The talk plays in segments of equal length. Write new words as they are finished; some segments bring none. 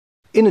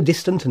In a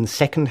distant and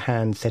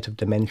second-hand set of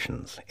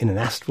dimensions, in an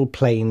astral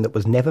plane that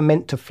was never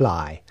meant to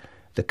fly,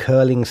 the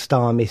curling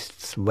star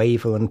mists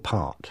waver and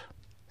part.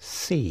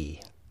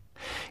 See.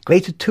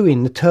 Greater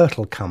Tuin the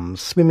turtle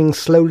comes, swimming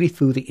slowly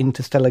through the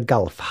interstellar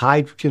gulf,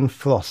 hydrogen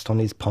frost on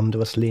his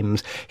ponderous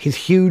limbs, his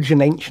huge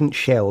and ancient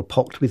shell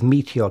pocked with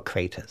meteor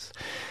craters.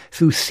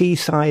 Through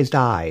sea-sized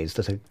eyes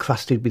that are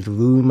crusted with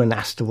rheum and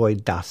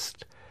asteroid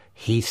dust,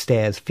 he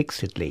stares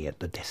fixedly at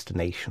the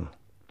destination.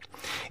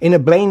 In a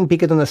brain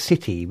bigger than a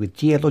city, with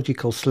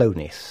geological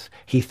slowness,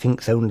 he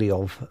thinks only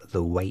of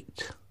the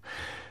weight.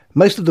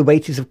 Most of the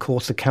weight is, of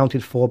course,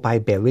 accounted for by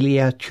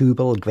Beryllia,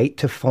 Tubal, Great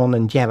Typhon,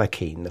 and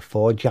Yarakeen, the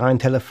 4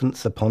 giant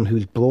elephants upon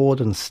whose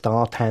broad and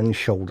star-tanned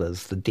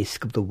shoulders the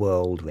disk of the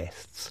world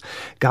rests,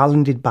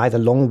 garlanded by the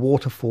long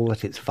waterfall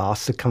at its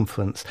vast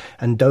circumference,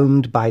 and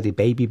domed by the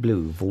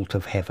baby-blue vault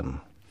of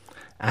heaven.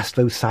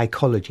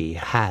 Astropsychology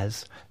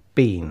has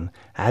been,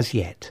 as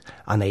yet,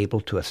 unable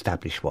to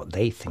establish what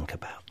they think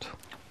about.